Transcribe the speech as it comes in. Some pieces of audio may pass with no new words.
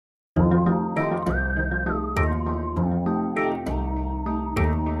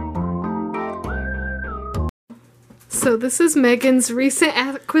So this is Megan's recent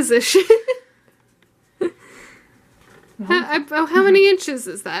acquisition. How many inches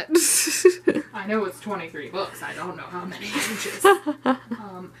is that? I know it's 23 books. I don't know how many inches.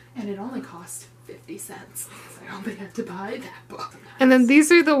 And it only cost 50 cents because I only had to buy that book. And then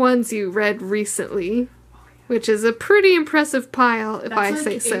these are the ones you read recently, which is a pretty impressive pile, if I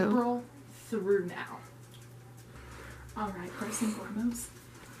say so. April through now. Alright, first and foremost,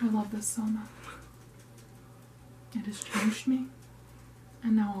 I love this so much. It has changed me.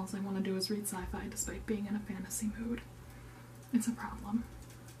 And now all I want to do is read sci-fi despite being in a fantasy mood. It's a problem.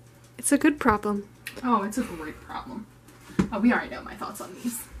 It's a good problem. Oh, it's a great problem. Oh, we already know my thoughts on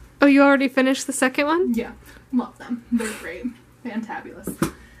these. Oh, you already finished the second one? Yeah, love them. They're great.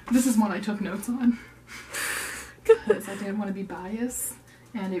 Fantabulous. This is one I took notes on. Because I didn't want to be biased,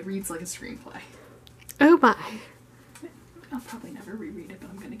 and it reads like a screenplay. Oh my. I'll probably never reread it, but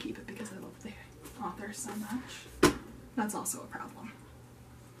I'm going to keep it because I love the author so much. That's also a problem.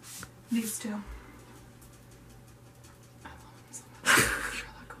 These two. I love them so much.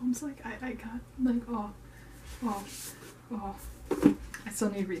 Sherlock Holmes, like, I got, like, I still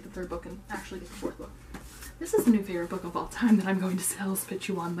need to read the third book and actually get the fourth book. This is the new favorite book of all time that I'm going to sales pitch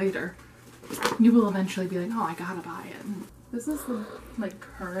you on later. You will eventually be like, oh, I gotta buy it. This is the, like,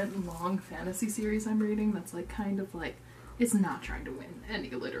 current long fantasy series I'm reading that's, like, kind of, like, it's not trying to win any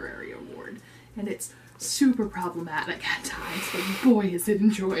literary award. And it's super problematic at times, but boy, is it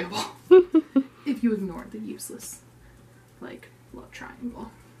enjoyable. If you ignore the useless, like, love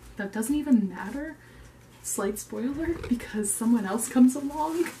triangle. That doesn't even matter. Slight spoiler, because someone else comes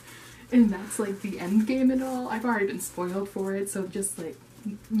along, and that's, like, the end game and all. I've already been spoiled for it, so just, like,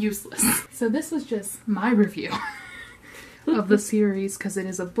 useless. So this was just my review of the series, because it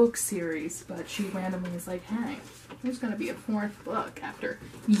is a book series, but she randomly is like, hey, there's gonna be a fourth book after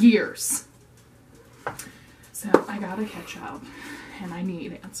years. So I gotta catch up, and I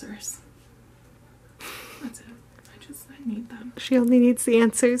need answers. That's it. I need them. She only needs the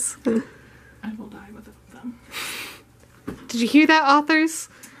answers. I will die without them. Did you hear that, authors?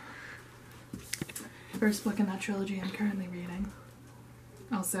 First book in that trilogy I'm currently reading.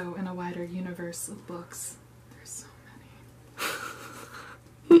 Also, in a wider universe of books. There's so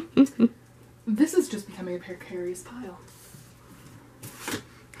many. This is just becoming a precarious pile.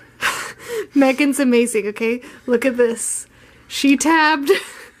 Megan's amazing, okay? Look at this. She tabbed.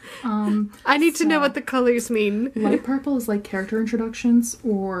 I need to know what the colors mean. Light purple is like character introductions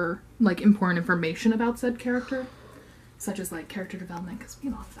or like important information about said character. Such as like character development, because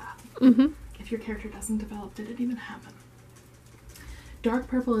we love that. Mm-hmm. If your character doesn't develop, did it even happen? Dark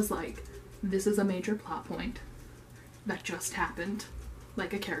purple is like, this is a major plot point that just happened.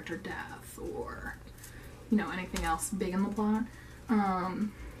 Like a character death or, you know, anything else big in the plot.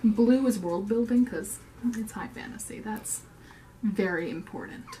 Blue is world building because it's high fantasy. That's very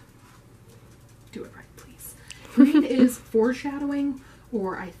important. Do it right, please. Green is foreshadowing,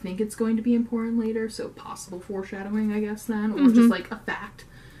 or I think it's going to be important later, so possible foreshadowing, I guess, then. Or just like a fact.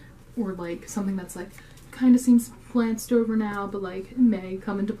 Or like something that's like, kind of seems glanced over now, but like may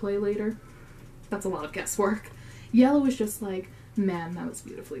come into play later. That's a lot of guesswork. Yellow is just like, man, that was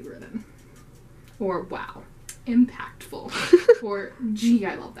beautifully written. Or wow, impactful. Or gee,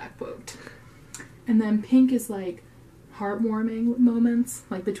 I love that quote. And then pink is like heartwarming moments,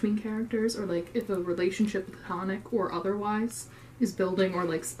 like between characters, or like if a relationship, platonic or otherwise, is building, or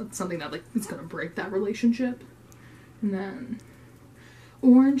like something that like is gonna break that relationship. And then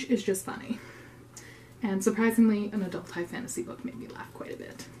orange is just funny. And surprisingly, an adult high fantasy book made me laugh quite a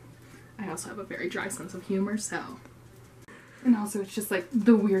bit. I also have a very dry sense of humor, so. And also it's just like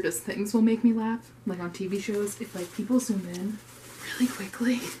the weirdest things will make me laugh. Like on TV shows, if like people zoom in really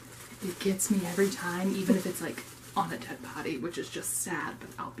quickly, it gets me every time, even if it's like on a dead body, which is just sad, but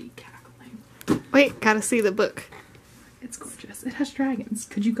I'll be cackling. Wait, gotta see the book. It's gorgeous. It has dragons.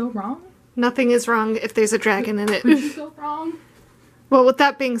 Could you go wrong? Nothing is wrong if there's a dragon in it. Could you go wrong? Well, with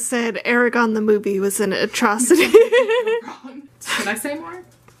that being said, Aragon the movie was an atrocity. Wrong. Should I say more?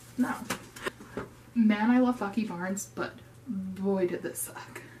 No. Man, I love Bucky Barnes, but boy did this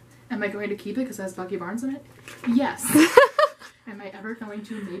suck. Am I going to keep it because it has Bucky Barnes in it? Yes. Am I ever going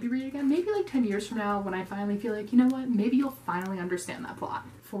to maybe read it again? Maybe like 10 years from now when I finally feel like, you know what, maybe you'll finally understand that plot.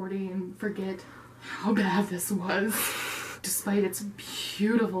 40 and forget how bad this was, despite its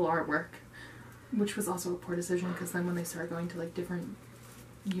beautiful artwork. Which was also a poor decision, because then when they started going to like different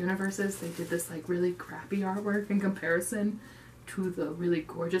universes, they did this like really crappy artwork in comparison to the really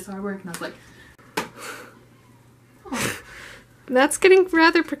gorgeous artwork, and I was like, oh. That's getting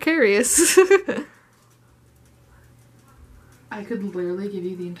rather precarious. I could literally give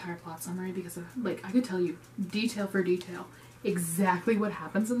you the entire plot summary because of, like, I could tell you detail for detail exactly what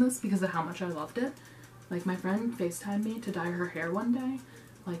happens in this because of how much I loved it. Like, my friend FaceTimed me to dye her hair one day,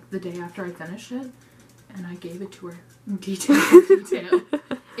 like, the day after I finished it, and I gave it to her detail for detail.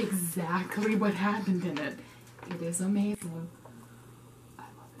 Exactly what happened in it. It is amazing. I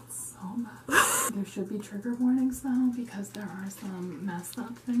love it so much. There should be trigger warnings though, because there are some messed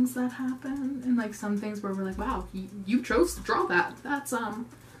up things that happen, and like some things where we're like, wow, you chose to draw that. That's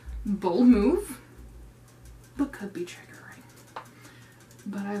bold move, but could be triggering.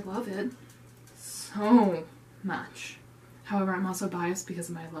 But I love it so much. However, I'm also biased because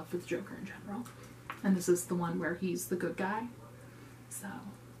of my love for the Joker in general, and this is the one where he's the good guy. So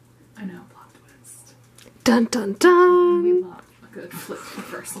I know, plot twist. Dun dun dun! We love a good flip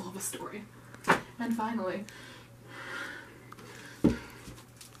reversal of a story. And finally,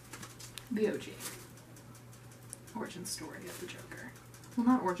 the OG. Origin story of the Joker. Well,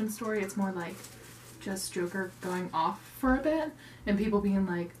 not origin story, it's more like just Joker going off for a bit and people being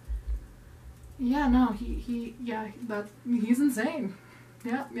like, yeah, no, he's insane.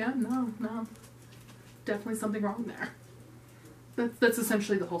 Yeah, no. Definitely something wrong there. That's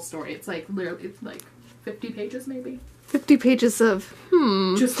essentially the whole story. It's like literally, it's like 50 pages maybe. 50 pages of,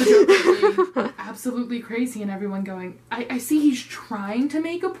 Just the Joker being absolutely crazy and everyone going, I see he's trying to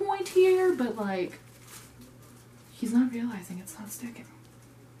make a point here, but like, he's not realizing it's not sticking.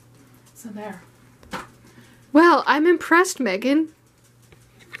 So there. Well, I'm impressed, Megan.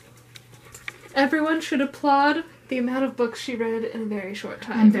 Everyone should applaud the amount of books she read in a very short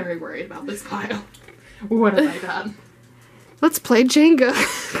time. I'm very worried about this pile. What have I done? Let's play Jenga.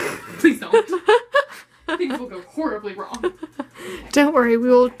 Please don't. Things will go horribly wrong. Okay. Don't worry, we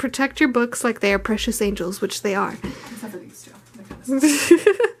will protect your books like they are precious angels, which they are. Except for these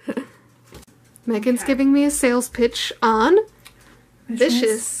two. Megan's giving me a sales pitch on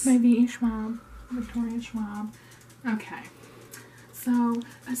Vicious. By V.E. Schwab. Victoria Schwab. Okay. So,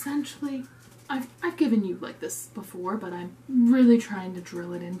 essentially, I've given you, like, this before, but I'm really trying to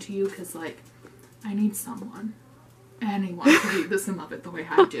drill it into you, because, like, I need anyone to read this and love it the way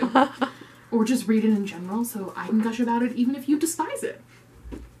I do. Or just read it in general so I can gush about it even if you despise it.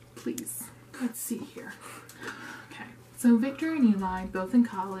 Please. Let's see here. Okay. So Victor and Eli, both in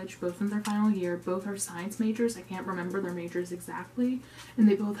college, both in their final year, both are science majors. I can't remember their majors exactly. And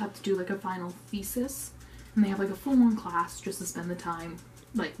they both have to do like a final thesis. And they have like a full-on class just to spend the time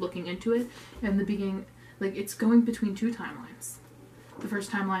like looking into it. And the beginning, like it's going between 2 timelines. The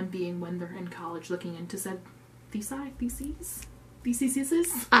first timeline being when they're in college looking into said theses?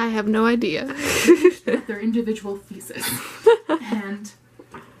 I have no idea. Their individual thesis. And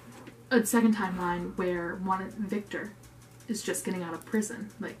a second timeline where Victor is just getting out of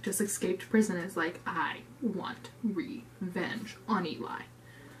prison. Like, just escaped prison and is like, I want revenge on Eli.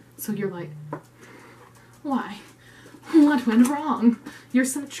 So you're like, why? What went wrong? You're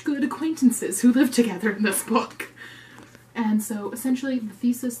such good acquaintances who live together in this book. And so, essentially, the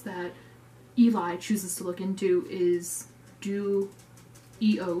thesis that Eli chooses to look into is, do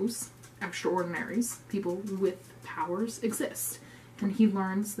EOs, extraordinaries, people with powers, exist? And he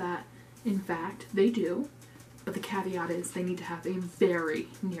learns that, in fact, they do, but the caveat is they need to have a very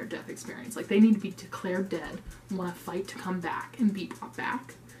near-death experience. Like, they need to be declared dead, want to fight to come back and be brought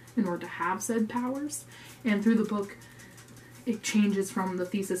back in order to have said powers. And through the book, it changes from the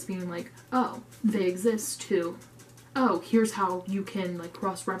thesis being like, oh, they exist, to, oh, here's how you can, like,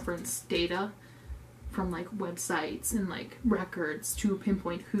 cross-reference data from, like, websites and, like, records to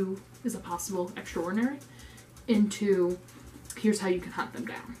pinpoint who is a possible extraordinary, into here's how you can hunt them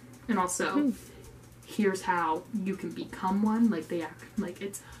down. And also, here's how you can become one. Like, they act like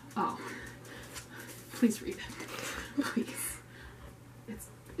it's, oh, please read it. Please.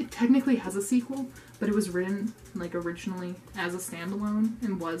 It technically has a sequel, but it was written, like, originally as a standalone,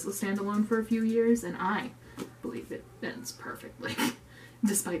 and was a standalone for a few years, and I believe it ends perfectly.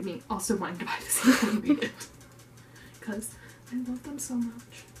 Despite me also wanting to buy the sequel and read it. Because I love them so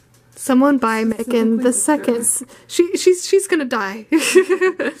much. Someone buy Megan the second. She's gonna die.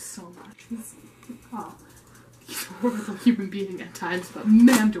 So much. He's a horrible human being at times, but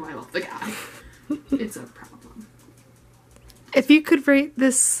man do I love the guy. It's a problem. If you could rate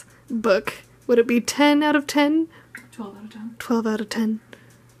this book, would it be 10 out of 10? 12 out of 10. 12 out of 10.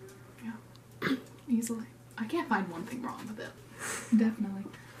 Yeah. Easily. I can't find one thing wrong with it. Definitely.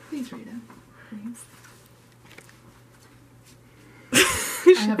 Please read it. Please.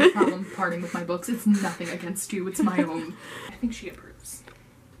 I have a problem parting with my books. It's nothing against you. It's my own. I think she approves.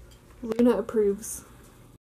 Luna approves.